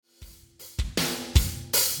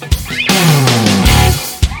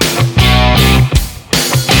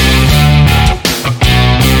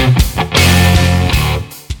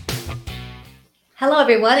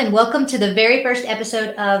everyone, and welcome to the very first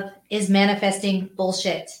episode of Is Manifesting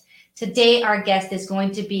Bullshit? Today, our guest is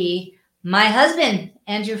going to be my husband,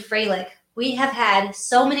 Andrew Froelich. We have had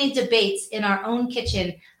so many debates in our own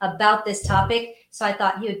kitchen about this topic, so I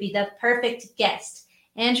thought he would be the perfect guest.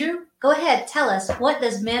 Andrew, go ahead. Tell us, what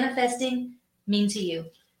does manifesting mean to you?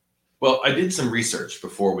 Well, I did some research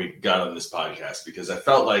before we got on this podcast because I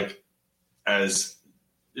felt like, as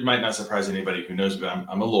it might not surprise anybody who knows, but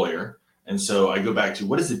I'm a lawyer. And so I go back to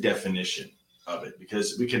what is the definition of it?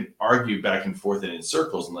 Because we can argue back and forth in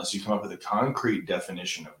circles unless you come up with a concrete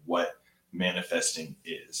definition of what manifesting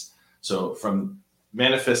is. So from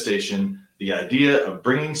manifestation, the idea of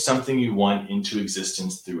bringing something you want into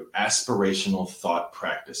existence through aspirational thought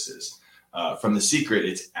practices. From The Secret,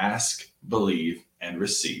 it's ask, believe, and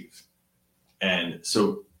receive. And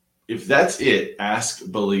so if that's it, ask,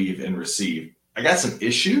 believe, and receive, I got some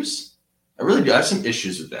issues. I really do. I have some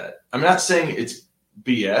issues with that. I'm not saying it's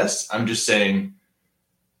BS. I'm just saying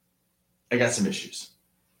I got some issues.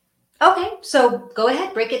 Okay, so go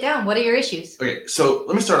ahead, break it down. What are your issues? Okay, so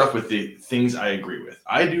let me start off with the things I agree with.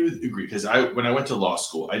 I do agree because when I went to law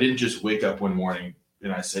school, I didn't just wake up one morning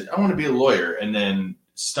and I said, I want to be a lawyer, and then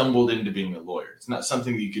stumbled into being a lawyer. It's not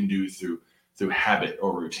something that you can do through habit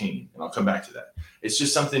or routine, and I'll come back to that. It's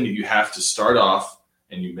just something that you have to start off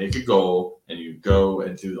and you make a goal and you go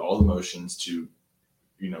and through all the motions to,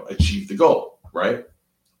 achieve the goal, right?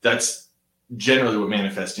 That's generally what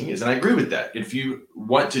manifesting is. And I agree with that. If you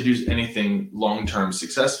want to do anything long-term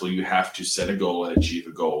successful, you have to set a goal and achieve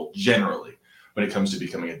a goal generally when it comes to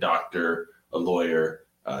becoming a doctor, a lawyer,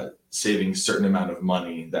 saving a certain amount of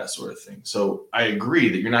money, that sort of thing. So I agree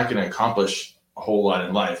that you're not going to accomplish a whole lot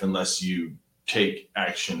in life unless you take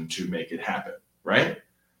action to make it happen, right?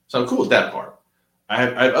 So I'm cool with that part. I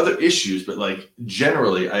have other issues, but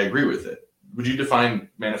generally I agree with it. Would you define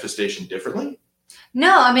manifestation differently?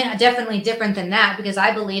 No, I mean, definitely different than that, because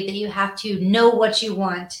I believe that you have to know what you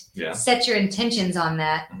want, set your intentions on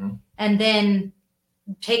that, and then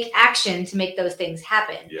take action to make those things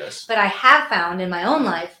happen. Yes. But I have found in my own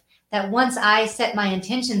life that once I set my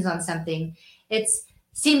intentions on something, it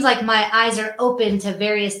seems like my eyes are open to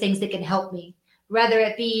various things that can help me, whether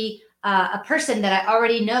it be a person that I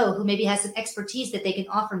already know who maybe has some expertise that they can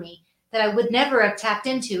offer me that I would never have tapped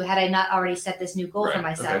into had I not already set this new goal for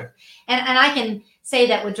myself. Okay. And I can say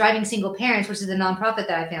that with Driving Single Parents, which is a nonprofit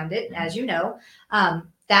that I founded, as you know,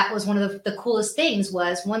 that was one of the coolest things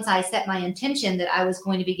was once I set my intention that I was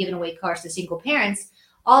going to be giving away cars to single parents,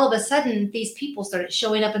 all of a sudden these people started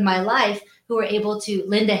showing up in my life who were able to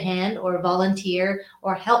lend a hand or volunteer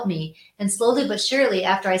or help me. And slowly but surely,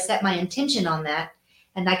 after I set my intention on that,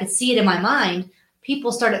 and I could see it in my mind,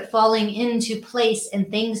 people started falling into place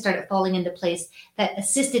and things started falling into place that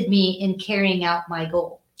assisted me in carrying out my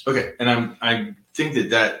goal. Okay. And I think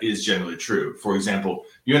that is generally true. For example,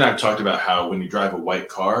 you and I have talked about how when you drive a white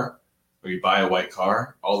car or you buy a white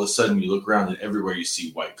car, all of a sudden you look around and everywhere you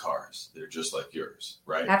see white cars. They're just like yours,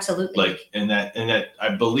 right? Absolutely. And that I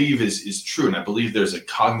believe is true. And I believe there's a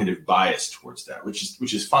cognitive bias towards that,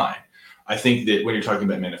 which is fine. I think that when you're talking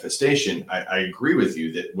about manifestation, I agree with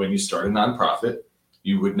you that when you start a nonprofit,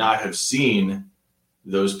 you would not have seen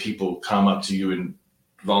those people come up to you and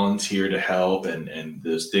volunteer to help and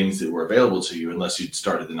those things that were available to you unless you'd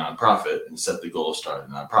started the nonprofit and set the goal of starting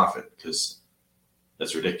the nonprofit, because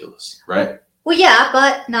that's ridiculous, right? Well, yeah,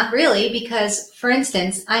 but not really, because, for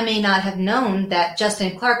instance, I may not have known that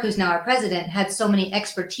Justin Clark, who's now our president, had so many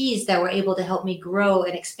expertise that were able to help me grow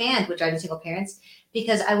and expand with Driving Single Parents,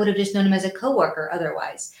 because I would have just known him as a coworker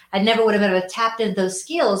otherwise. I never would have ever tapped into those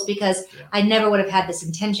skills because I never would have had this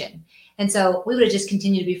intention. And so we would have just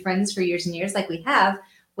continued to be friends for years and years like we have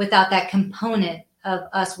without that component of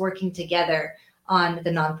us working together on the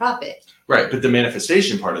nonprofit. Right. But the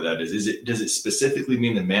manifestation part of that does it specifically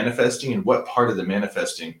mean the manifesting, and what part of the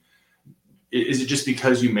manifesting? Is it just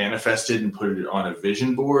because you manifested and put it on a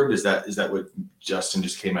vision board? Is that what Justin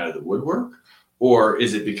just came out of the woodwork? Or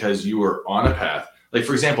is it because you were on a path? Like,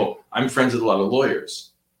 for example, I'm friends with a lot of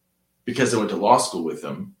lawyers because I went to law school with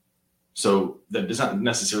them. So that is not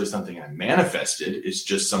necessarily something I manifested. It's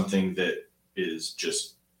just something that is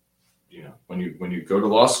just, when you go to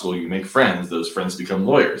law school, you make friends. Those friends become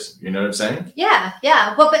lawyers. You know what I'm saying? Yeah.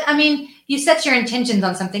 Well, but I mean, you set your intentions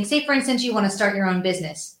on something. Say, for instance, you want to start your own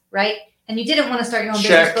business, right? And you didn't want to start your own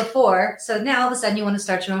business before. So now all of a sudden you want to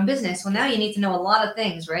start your own business. Well, now you need to know a lot of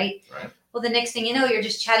things, right? Right. Well, the next thing you know, you're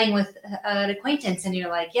just chatting with an acquaintance and you're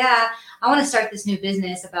like, yeah, I want to start this new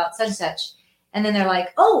business about such and such. And then they're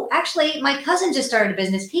like, oh, actually, my cousin just started a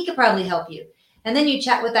business. He could probably help you. And then you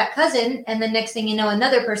chat with that cousin, and the next thing you know,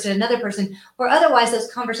 another person, or otherwise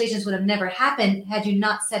those conversations would have never happened had you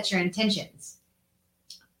not set your intentions.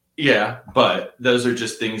 Yeah, but those are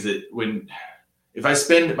just things that if I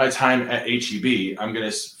spend my time at HEB, I'm going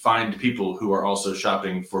to find people who are also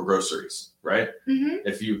shopping for groceries, right? Mm-hmm.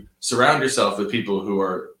 If you surround yourself with people who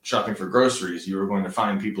are shopping for groceries, you are going to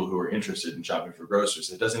find people who are interested in shopping for groceries.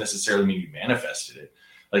 It doesn't necessarily mean you manifested it.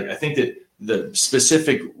 Like, I think that the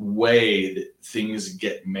specific way that things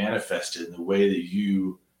get manifested, the way that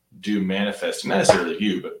you do manifest, not necessarily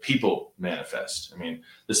you, but people manifest. I mean,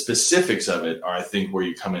 the specifics of it are, I think, where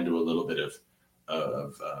you come into a little bit of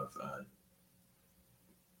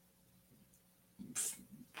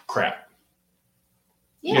crap.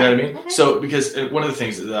 Yeah. You know what I mean? Okay. So, because one of the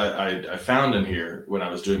things that I found in here when I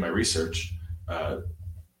was doing my research,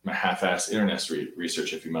 my half-assed internet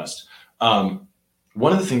research, if you must,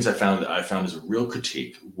 one of the things I found as a real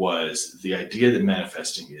critique was the idea that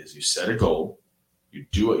manifesting is you set a goal, you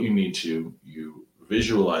do what you need to, you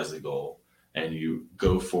visualize the goal, and you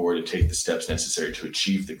go forward and take the steps necessary to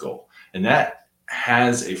achieve the goal. And that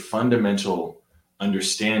has a fundamental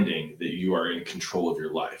understanding that you are in control of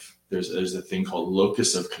your life. There's a thing called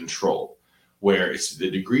locus of control, where it's the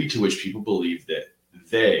degree to which people believe that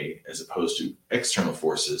they, as opposed to external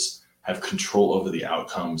forces, have control over the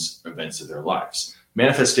outcomes, events of their lives.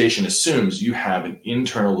 Manifestation assumes you have an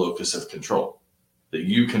internal locus of control, that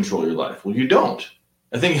you control your life. Well, you don't.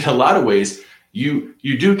 I think in a lot of ways, you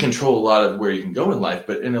do control a lot of where you can go in life,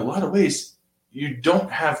 but in a lot of ways, you don't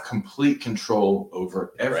have complete control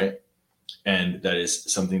over everything. And that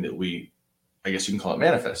is something that I guess you can call it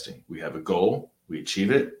manifesting. We have a goal, we achieve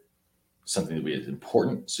it, something that is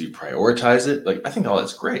important, so you prioritize it. Like, I think all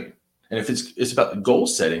that's great. And if it's about the goal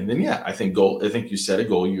setting, then yeah, I think you set a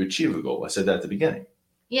goal, you achieve a goal. I said that at the beginning.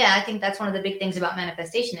 Yeah, I think that's one of the big things about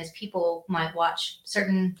manifestation is people might watch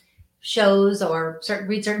certain shows or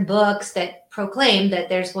read certain books that proclaim that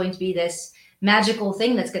there's going to be this magical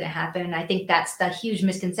thing that's going to happen. And I think that's the huge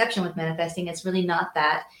misconception with manifesting. It's really not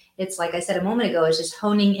that. It's like I said a moment ago, it's just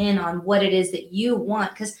honing in on what it is that you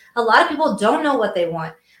want. Because a lot of people don't know what they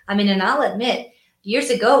want. I mean, and I'll admit,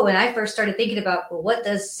 years ago when I first started thinking about, well, what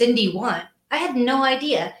does Cindy want? I had no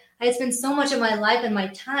idea. I had spent so much of my life and my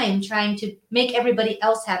time trying to make everybody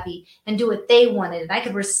else happy and do what they wanted. And I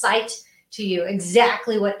could recite to you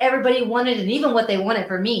exactly what everybody wanted and even what they wanted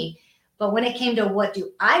for me. But when it came to what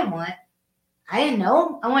do I want, I didn't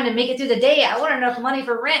know. I wanted to make it through the day. I wanted enough money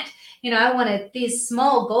for rent. I wanted these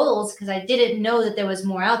small goals because I didn't know that there was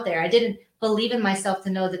more out there. I didn't believe in myself to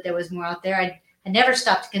know that there was more out there. I never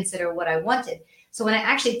stopped to consider what I wanted. So when I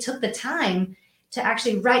actually took the time to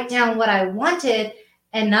actually write down what I wanted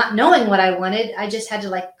and not knowing what I wanted, I just had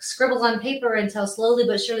to scribble on paper until slowly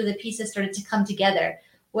but surely the pieces started to come together,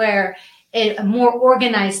 where a more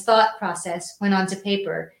organized thought process went onto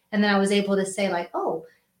paper. And then I was able to say oh,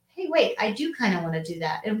 hey, wait, I do kind of want to do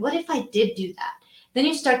that. And what if I did do that? Then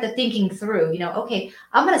you start the thinking through, okay,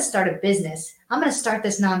 I'm going to start a business. I'm going to start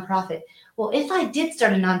this nonprofit. Well, if I did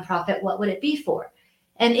start a nonprofit, what would it be for?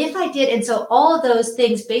 And if I did, and so all of those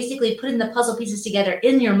things, basically putting the puzzle pieces together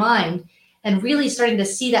in your mind and really starting to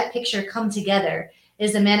see that picture come together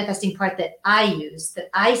is the manifesting part that I use, that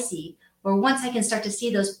I see, where once I can start to see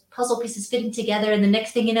those puzzle pieces fitting together, and the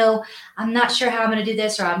next thing you know, I'm not sure how I'm going to do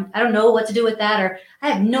this, or I don't know what to do with that, or I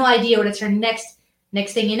have no idea where to turn next.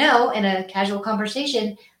 Next thing you know, in a casual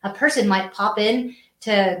conversation, a person might pop in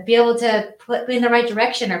to be able to put me in the right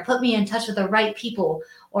direction or put me in touch with the right people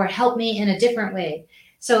or help me in a different way.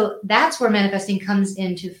 So that's where manifesting comes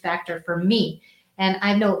into factor for me. And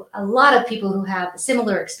I know a lot of people who have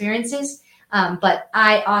similar experiences, but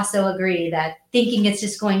I also agree that thinking it's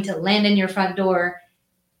just going to land in your front door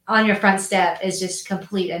on your front step is just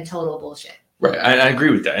complete and total bullshit. Right. I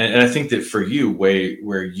agree with that. And I think that for you,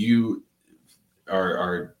 where you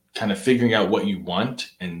are kind of figuring out what you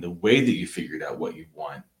want, and the way that you figured out what you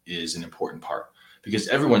want is an important part, because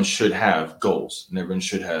everyone should have goals and everyone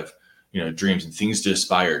should have, dreams and things to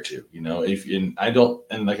aspire to,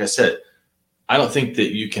 and like I said, I don't think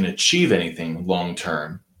that you can achieve anything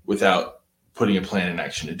long-term without putting a plan in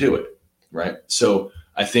action to do it. Right. So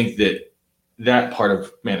I think that part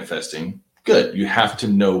of manifesting, good. You have to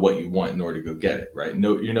know what you want in order to go get it. Right.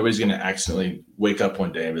 Nobody's going to accidentally wake up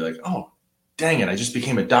one day and be like, oh, dang it, I just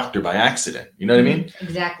became a doctor by accident. You know what I mean?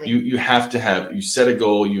 Exactly. You have to you set a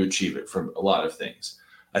goal, you achieve it from a lot of things.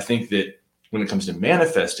 I think that when it comes to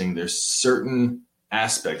manifesting, there's certain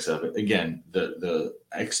aspects of it. Again, the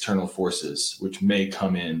external forces, which may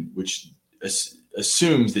come in, which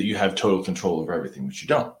assumes that you have total control over everything, which you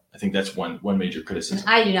don't. I think that's one major criticism.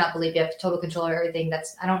 And I do not believe you have total control over everything.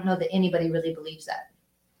 I don't know that anybody really believes that.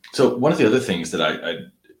 So one of the other things that I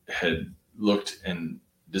had looked and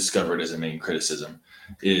discovered as a main criticism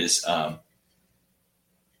is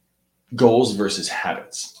goals versus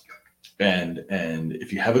habits. And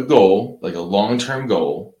if you have a goal, like a long-term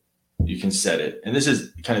goal, you can set it. And this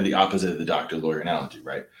is kind of the opposite of the doctor-lawyer analogy,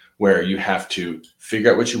 right? Where you have to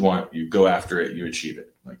figure out what you want, you go after it, you achieve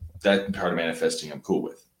it. Like that part of manifesting, I'm cool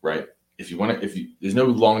with, right? There's no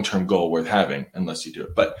long-term goal worth having unless you do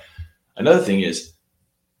it. But another thing is,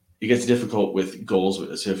 it gets difficult with goals.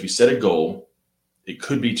 So if you set a goal, it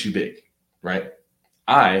could be too big, right?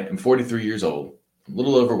 I am 43 years old, a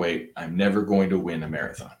little overweight. I'm never going to win a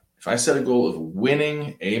marathon. If I set a goal of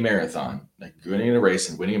winning a marathon, like winning a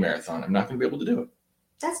race and winning a marathon, I'm not going to be able to do it.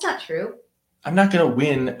 That's not true. I'm not going to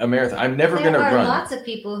win a marathon. I'm never going to run. There are lots of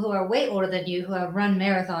people who are way older than you who have run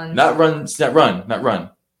marathons. Not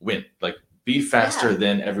run. Win. Like be faster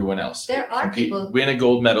than everyone else. There are people win a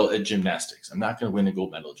gold medal at gymnastics. I'm not going to win a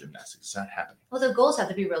gold medal at gymnastics. It's not happening. Well, the goals have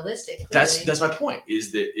to be realistic. Clearly. That's my point.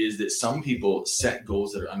 Is that some people set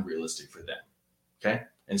goals that are unrealistic for them. Okay,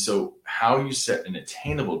 and so how you set an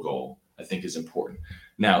attainable goal, I think, is important.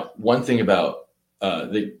 Now, one thing about a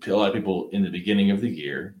lot of people in the beginning of the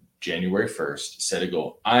year, January 1st, set a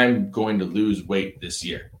goal. I'm going to lose weight this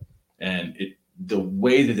year, and the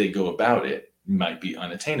way that they go about it might be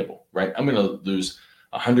unattainable, right? I'm going to lose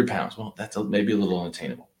 100 pounds. Well, that's maybe a little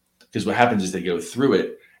unattainable, because what happens is they go through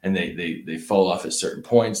it and they fall off at certain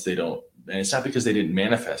points. They don't, and it's not because they didn't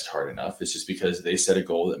manifest hard enough. It's just because they set a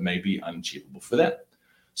goal that may be unachievable for them.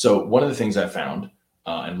 So one of the things I found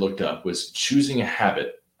and looked up was choosing a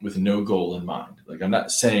habit with no goal in mind. Like, I'm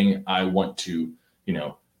not saying I want to,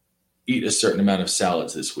 eat a certain amount of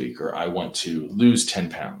salads this week, or I want to lose 10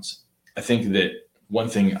 pounds. I think that one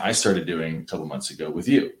thing I started doing a couple months ago with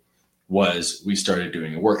you was we started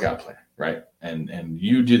doing a workout plan, right? And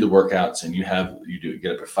you do the workouts, and you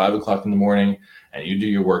get up at 5 o'clock in the morning and you do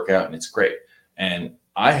your workout, and it's great. And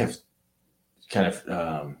I have kind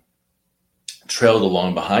of trailed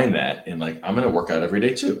along behind that, and like, I'm going to work out every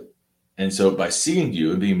day too. And so by seeing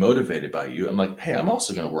you and being motivated by you, I'm like, hey, I'm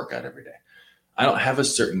also going to work out every day. I don't have a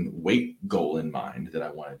certain weight goal in mind that I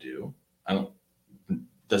want to do.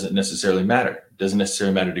 Doesn't necessarily matter. It doesn't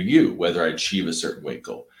necessarily matter to you whether I achieve a certain weight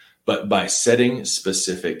goal. But by setting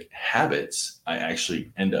specific habits, I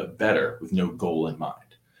actually end up better with no goal in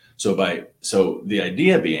mind. So the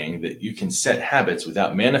idea being that you can set habits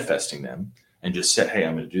without manifesting them, and just set, hey,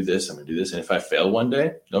 I'm going to do this. And if I fail one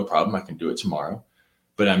day, no problem. I can do it tomorrow.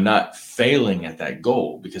 But I'm not failing at that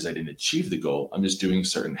goal because I didn't achieve the goal. I'm just doing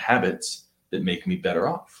certain habits that make me better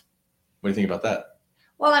off. What do you think about that?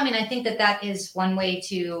 Well, I mean, I think that is one way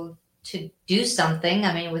to do something.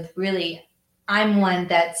 I mean, I'm one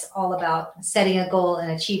that's all about setting a goal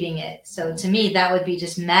and achieving it. So to me, that would be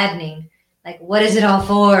just maddening. Like, what is it all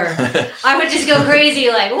for? I would just go crazy.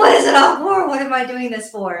 Like, what is it all for? What am I doing this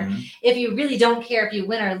for? Mm-hmm. If you really don't care if you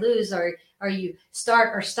win or lose, or you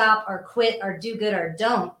start or stop or quit or do good or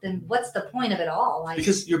don't, then what's the point of it all? Like,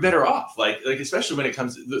 because you're better off. Like especially when it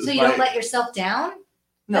comes to so you don't let yourself down?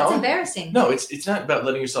 No, that's embarrassing. No, it's not about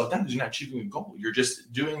letting yourself down, because you're not achieving a goal. You're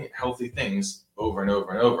just doing healthy things over and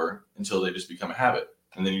over and over until they just become a habit,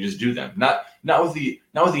 and then you just do them. Not with the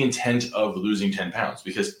intent of losing 10 pounds,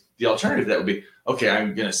 because the alternative that would be, okay,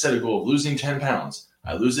 I'm going to set a goal of losing 10 pounds.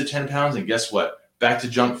 I lose the 10 pounds, and guess what? Back to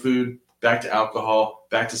junk food, back to alcohol,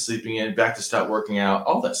 back to sleeping in, back to stop working out,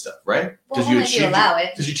 all that stuff, right? Because you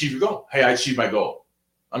achieve your goal. Hey, I achieved my goal.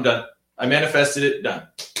 I'm done. I manifested it, done.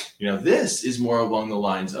 This is more along the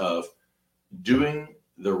lines of doing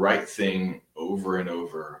the right thing over and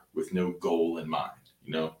over with no goal in mind.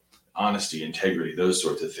 Honesty, integrity, those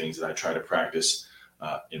sorts of things that I try to practice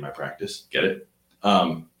in my practice. Get it?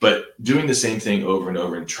 But doing the same thing over and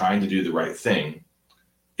over and trying to do the right thing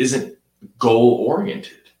isn't goal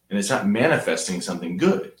oriented, and it's not manifesting something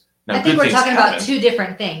good. Now, I think we're talking about two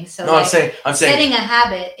different things. So, I'm saying setting a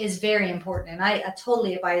habit is very important. And I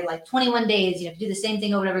totally, if I 21 days, do the same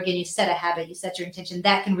thing over and over again, you set a habit, you set your intention,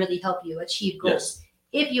 that can really help you achieve goals. Yes.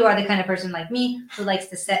 If you are the kind of person like me who likes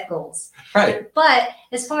to set goals. Right. But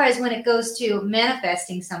as far as when it goes to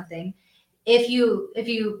manifesting something, if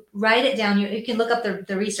you write it down, you can look up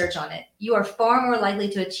the research on it. You are far more likely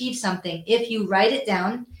to achieve something if you write it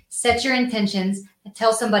down, set your intentions, and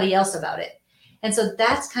tell somebody else about it. And so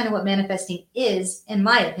that's kind of what manifesting is, in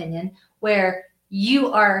my opinion, where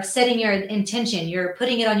you are setting your intention. You're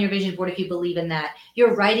putting it on your vision board if you believe in that.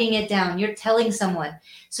 You're writing it down. You're telling someone.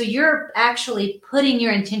 So you're actually putting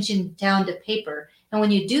your intention down to paper. And when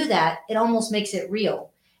you do that, it almost makes it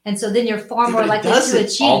real. And so then you're far more likely to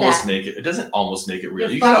achieve that. It doesn't almost make it real.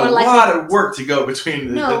 You got a lot of work to go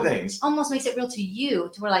between the things. Almost makes it real to you,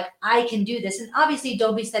 to where like, I can do this. And obviously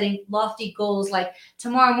don't be setting lofty goals like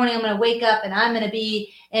tomorrow morning I'm going to wake up and I'm going to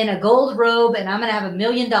be in a gold robe and I'm going to have $1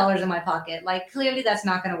 million in my pocket. Like, clearly that's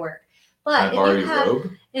not going to work. But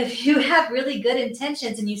if you have really good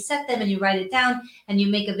intentions and you set them and you write it down and you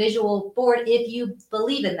make a visual board, if you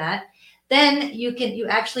believe in that, then you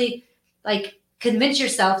actually like convince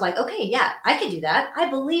yourself like, okay, yeah, I could do that. I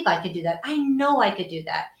believe I could do that. I know I could do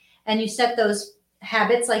that. And you set those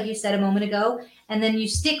habits, like you said a moment ago, and then you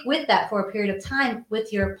stick with that for a period of time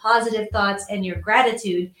with your positive thoughts and your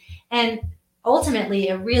gratitude. And ultimately,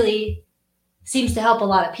 it really seems to help a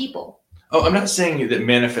lot of people. Oh, I'm not saying that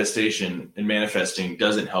manifestation and manifesting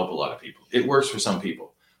doesn't help a lot of people. It works for some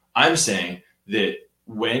people. I'm saying that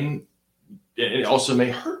it also may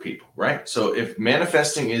hurt people, right? So if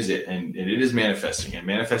manifesting is it, and it is manifesting, and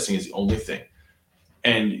manifesting is the only thing,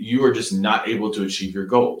 and you are just not able to achieve your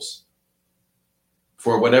goals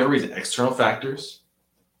for whatever reason, external factors,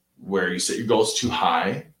 where you set your goals too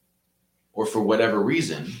high, or for whatever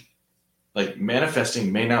reason, like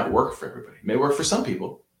manifesting may not work for everybody. It may work for some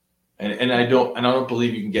people. And I don't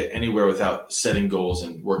believe you can get anywhere without setting goals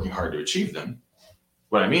and working hard to achieve them.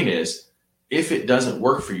 What I mean is, if it doesn't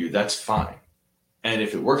work for you, that's fine. And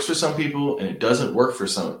if it works for some people and it doesn't work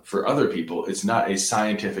for other people, it's not a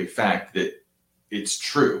scientific fact that it's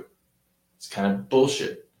true. It's kind of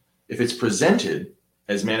bullshit. If it's presented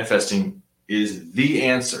as manifesting is the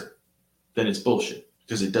answer, then it's bullshit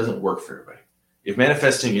because it doesn't work for everybody. If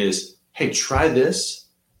manifesting is, hey, try this,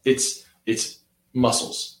 it's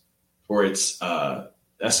muscles or it's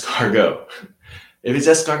escargot. If it's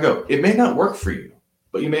escargot, it may not work for you,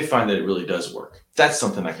 but you may find that it really does work. That's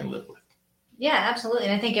something I can live with. Yeah, absolutely.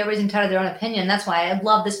 And I think everybody's entitled to their own opinion. That's why I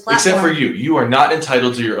love this platform. Except for you. You are not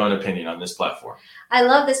entitled to your own opinion on this platform. I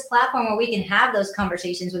love this platform where we can have those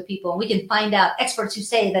conversations with people and we can find out experts who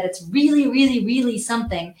say that it's really, really, really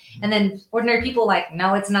something. And then ordinary people like,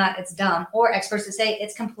 no, it's not, it's dumb. Or experts that say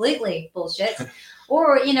it's completely bullshit.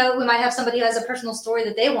 Or, we might have somebody who has a personal story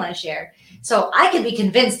that they want to share. So I could be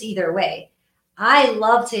convinced either way. I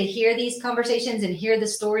love to hear these conversations and hear the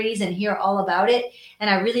stories and hear all about it. And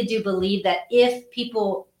I really do believe that if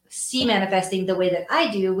people see manifesting the way that I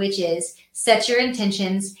do, which is set your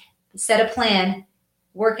intentions, set a plan,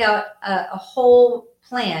 work out a whole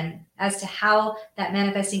plan as to how that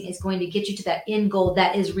manifesting is going to get you to that end goal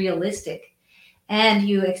that is realistic. And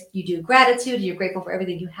you do gratitude, you're grateful for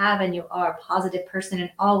everything you have, and you are a positive person,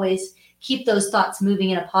 and always keep those thoughts moving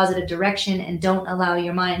in a positive direction and don't allow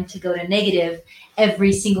your mind to go to negative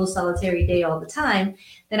every single solitary day all the time,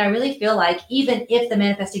 then I really feel like even if the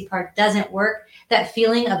manifesting part doesn't work, that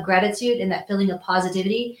feeling of gratitude and that feeling of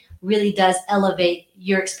positivity really does elevate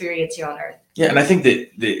your experience here on earth. Yeah, and I think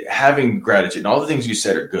that having gratitude and all the things you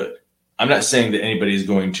said are good. I'm not saying that anybody is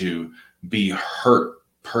going to be hurt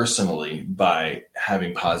personally by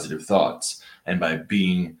having positive thoughts and by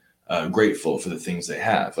being grateful for the things they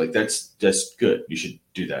have. Like that's good. You should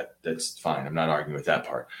do that. That's fine. I'm not arguing with that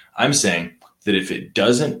part. I'm saying that if it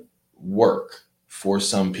doesn't work for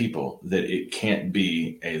some people, that it can't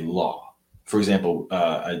be a law. For example,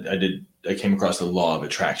 I came across the law of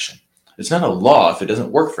attraction. It's not a law if it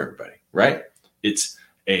doesn't work for everybody, right? It's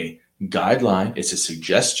a guideline. It's a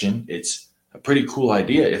suggestion. It's a pretty cool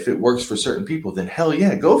idea. If it works for certain people, then hell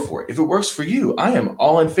yeah, go for it. If it works for you, I am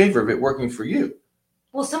all in favor of it working for you.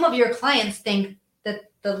 Well, some of your clients think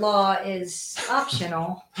that the law is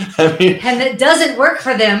optional and it doesn't work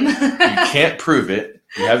for them. You can't prove it.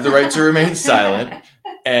 You have the right to remain silent,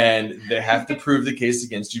 and they have to prove the case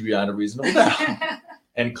against you beyond a reasonable doubt.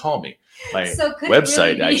 And call me. My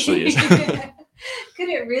website really actually is. Could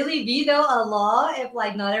it really be, though, a law if,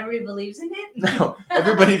 not everybody believes in it? No,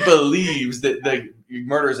 everybody believes that the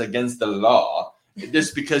murder is against the law.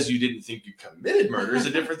 Just because you didn't think you committed murder is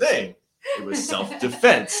a different thing. It was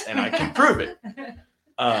self-defense, and I can prove it.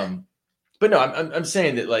 But no, I'm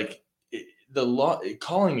saying that, the law,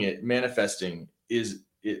 calling it manifesting is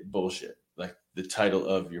bullshit. Like the title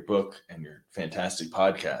of your book and your fantastic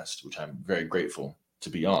podcast, which I'm very grateful to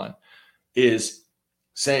be on, is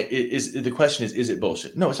saying the question is it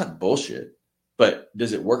bullshit? No, it's not bullshit. But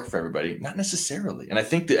does it work for everybody? Not necessarily. And I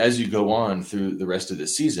think that as you go on through the rest of the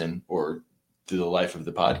season or through the life of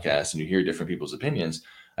the podcast and you hear different people's opinions,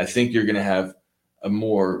 I think you're going to have a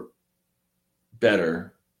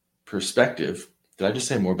better perspective. Did I just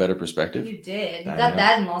say more better perspective? You did. You got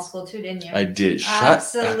that in law school too, didn't you? I did.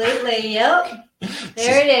 Absolutely. Yep.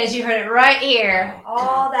 There it is. You heard it right here.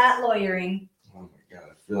 All that lawyering. Oh my God.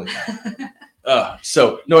 I feel like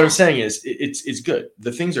So no, what I'm saying is it's good.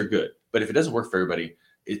 The things are good, but if it doesn't work for everybody,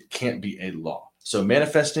 it can't be a law. So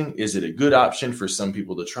manifesting, is it a good option for some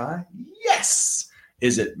people to try? Yes.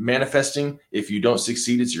 Is it manifesting? If you don't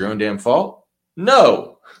succeed, it's your own damn fault?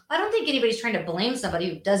 No. I don't think anybody's trying to blame somebody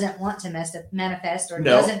who doesn't want to manifest or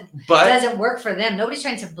No, doesn't work for them. Nobody's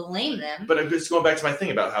trying to blame them. But I'm just going back to my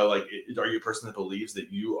thing about how, like, are you a person that believes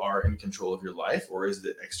that you are in control of your life, or is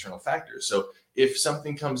it external factors? So if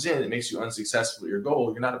something comes in that makes you unsuccessful at your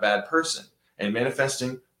goal, you're not a bad person. And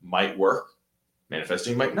manifesting might work.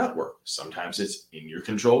 Manifesting might not work. Sometimes it's in your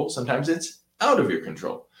control. Sometimes it's out of your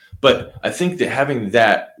control. But I think that having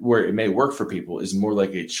that where it may work for people is more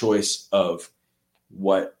like a choice of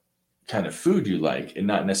what kind of food you like, and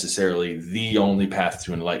not necessarily the only path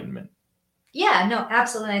to enlightenment. Yeah, no,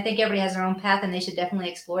 absolutely. I think everybody has their own path, and they should definitely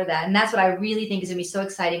explore that. And that's what I really think is going to be so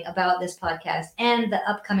exciting about this podcast and the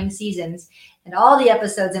upcoming seasons and all the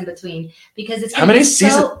episodes in between, because it's going to be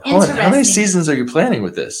so interesting. How many seasons are you planning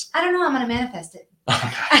with this? I don't know. I'm going to manifest it.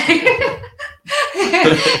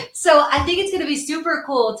 So I think it's going to be super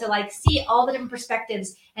cool to like see all the different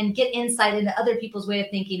perspectives and get insight into other people's way of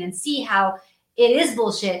thinking and see how it is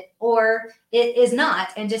bullshit or it is not,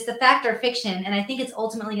 and just the fact or fiction. And I think it's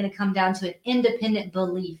ultimately going to come down to an independent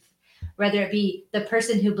belief, whether it be the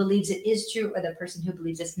person who believes it is true or the person who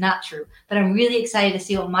believes it's not true. But I'm really excited to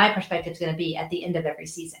see what my perspective is going to be at the end of every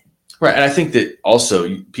season. Right. And I think that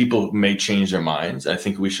also people may change their minds. I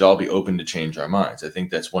think we should all be open to change our minds. I think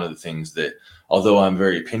that's one of the things that, although I'm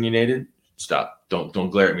very opinionated, stop. Don't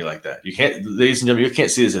glare at me like that. You can't, ladies and gentlemen, you can't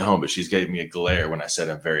see this at home, but she's giving me a glare when I said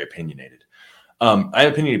I'm very opinionated. I'm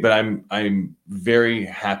opinionated, but I'm very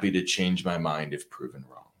happy to change my mind if proven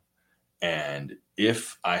wrong. And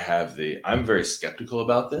if I have I'm very skeptical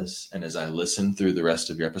about this. And as I listen through the rest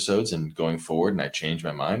of your episodes and going forward and I change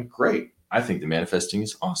my mind, great. I think the manifesting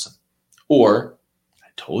is awesome. Or I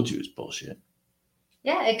told you it's bullshit.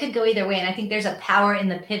 Yeah, it could go either way. And I think there's a power in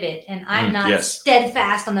the pivot. And I'm not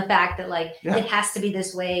steadfast on the fact that it has to be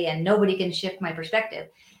this way and nobody can shift my perspective.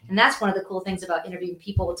 And that's one of the cool things about interviewing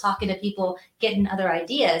people, talking to people, getting other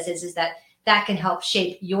ideas is that can help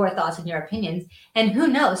shape your thoughts and your opinions. And who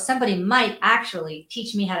knows, somebody might actually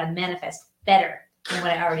teach me how to manifest better than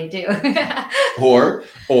what I already do.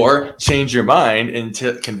 or change your mind and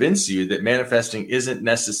to convince you that manifesting isn't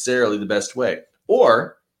necessarily the best way,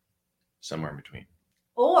 or somewhere in between.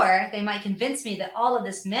 Or they might convince me that all of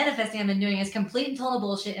this manifesting I've been doing is complete and total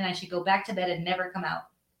bullshit and I should go back to bed and never come out.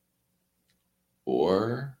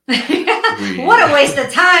 Or what a waste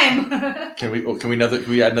of time. Can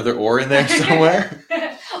we add another or in there somewhere?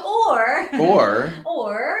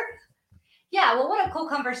 or yeah, well, what a cool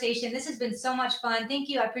conversation. This has been so much fun. Thank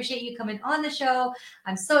you. I appreciate you coming on the show.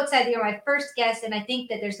 I'm so excited you're my first guest, and I think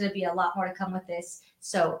that there's going to be a lot more to come with this.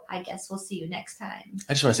 So I guess we'll see you next time.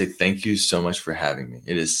 I just want to say thank you so much for having me.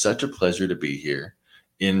 It is such a pleasure to be here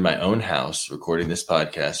in my own house recording this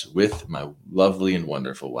podcast with my lovely and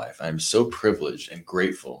wonderful wife. I'm so privileged and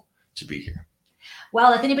grateful to be here.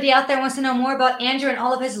 Well, if anybody out there wants to know more about Andrew and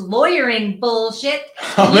all of his lawyering bullshit,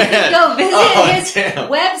 can go visit his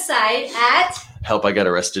website at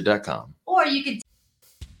helpigotarrested.com. Or you could